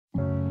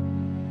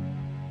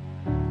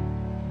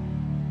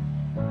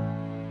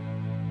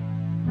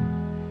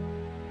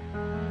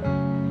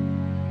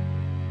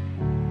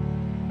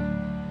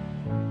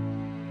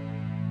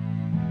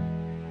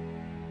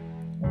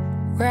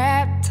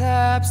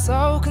up,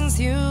 so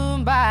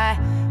consumed by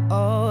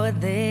all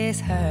this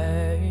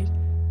hurt.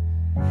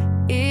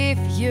 If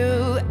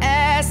you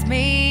ask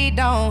me,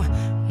 don't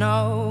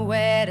know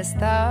where to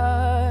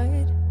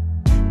start.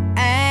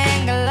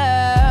 Anger,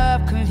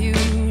 love,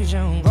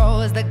 confusion,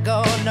 roads that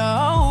go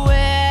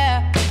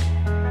nowhere.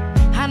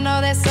 I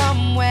know there's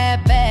somewhere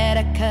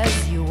better,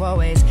 'cause you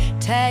always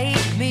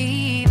take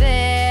me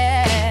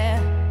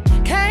there.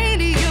 Came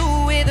to you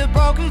with a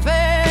broken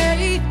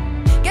faith,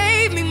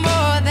 gave me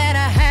more than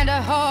a hand to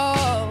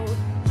hold.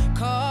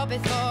 Caught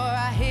before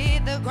I hit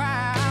the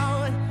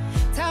ground.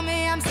 Tell me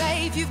I'm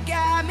safe, you've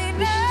got me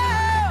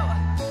now.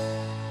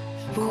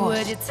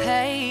 Would you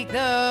take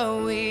the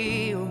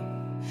wheel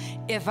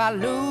if I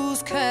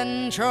lose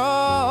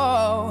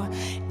control?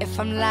 If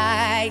I'm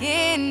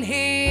lying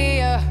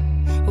here,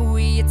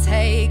 will you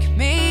take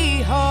me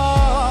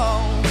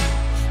home?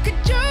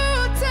 Could you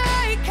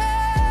take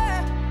care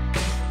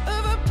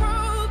of a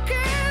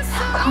broken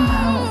soul? Come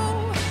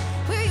home.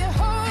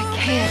 I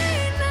can't.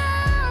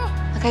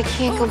 Like, I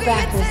can't go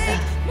back, Nyssa.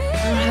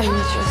 I don't have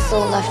much of a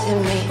soul left in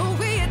me.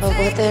 But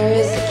what there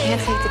is, I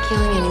can't take the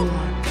killing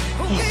anymore.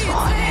 He's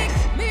wrong, Nyssa.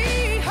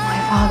 My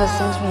father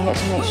sent me here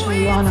to make sure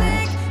you honor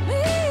it.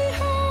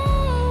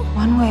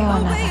 One way or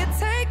another.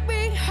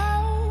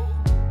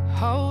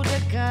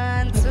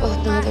 We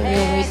both know the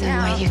real reason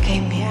why you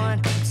came here. 1,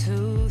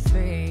 2,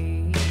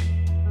 3.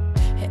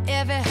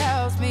 If it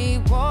helps me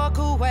walk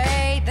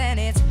away, then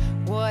it's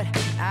what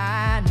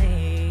I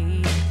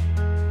need.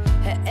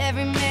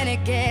 Every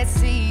minute gets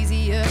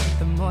easier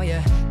the more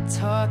you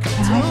talk to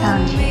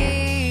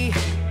me.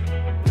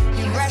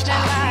 You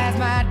rationalize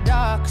my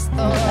dark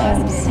thoughts.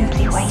 I'm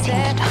simply waiting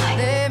to die.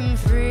 Them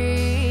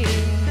free.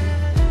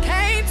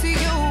 Came to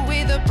you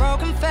with a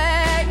broken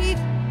faith,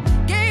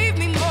 gave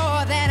me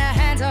more than a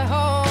hand to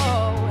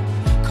hold.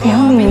 The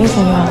only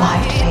reason you're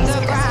alive today is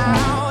because of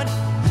me.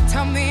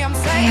 Tell me I'm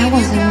safe. I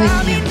wasn't with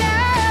you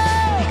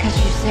because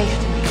you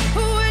saved me.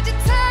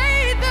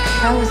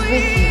 I was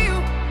with you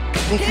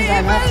because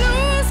I loved you.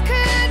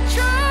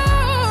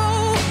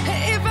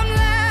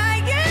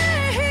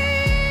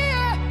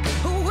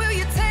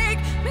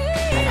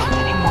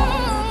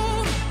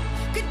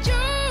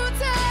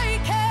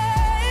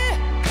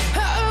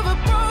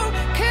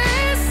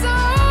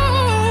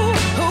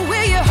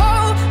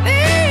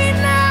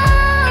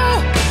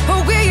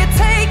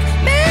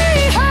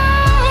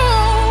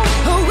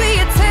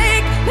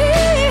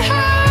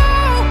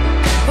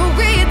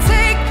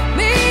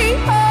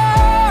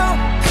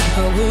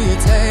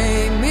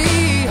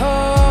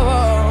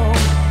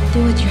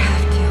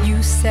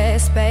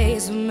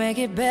 Space will make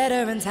it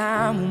better, and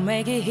time will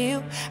make it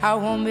heal. I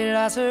won't be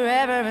lost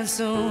forever, and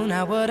soon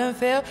I wouldn't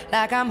feel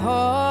like I'm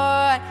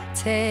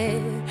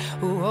haunted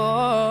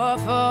or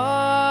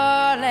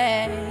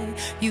falling.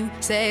 You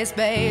say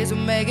space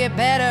will make it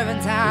better,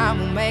 and time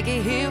will make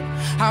it heal.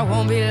 I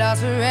won't be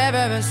lost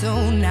forever, and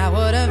soon I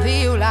wouldn't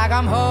feel like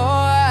I'm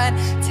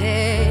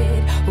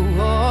haunted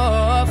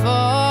or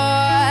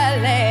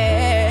falling.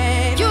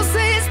 You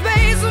say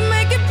space will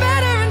make it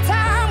better, and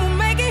time will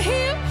make it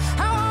heal.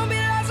 I won't be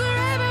lost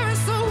forever, and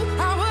soon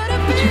I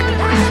wouldn't feel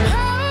like I'm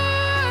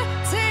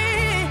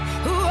haunted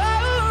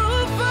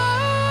or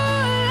falling.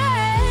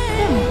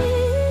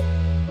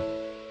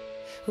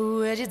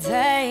 Would you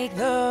take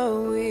the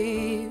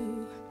wheel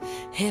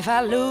if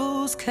I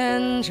lose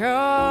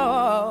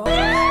control?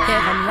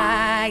 If I'm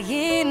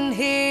lying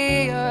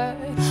here,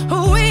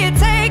 will you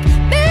take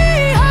me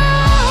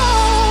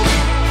home?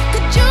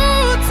 Could you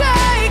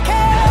take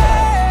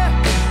care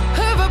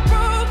of a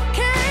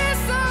broken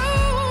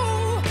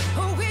soul?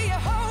 Will you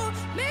hold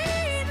me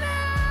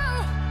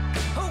now?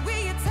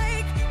 Will you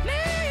take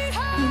me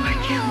home? You are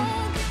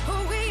killing.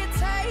 Will you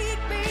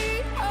take me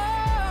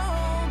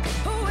home?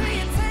 Will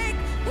you take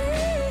me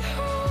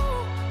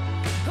home?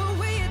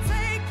 Will you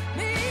take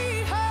me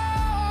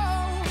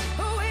home?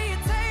 Will you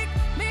take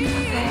me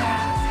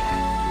home?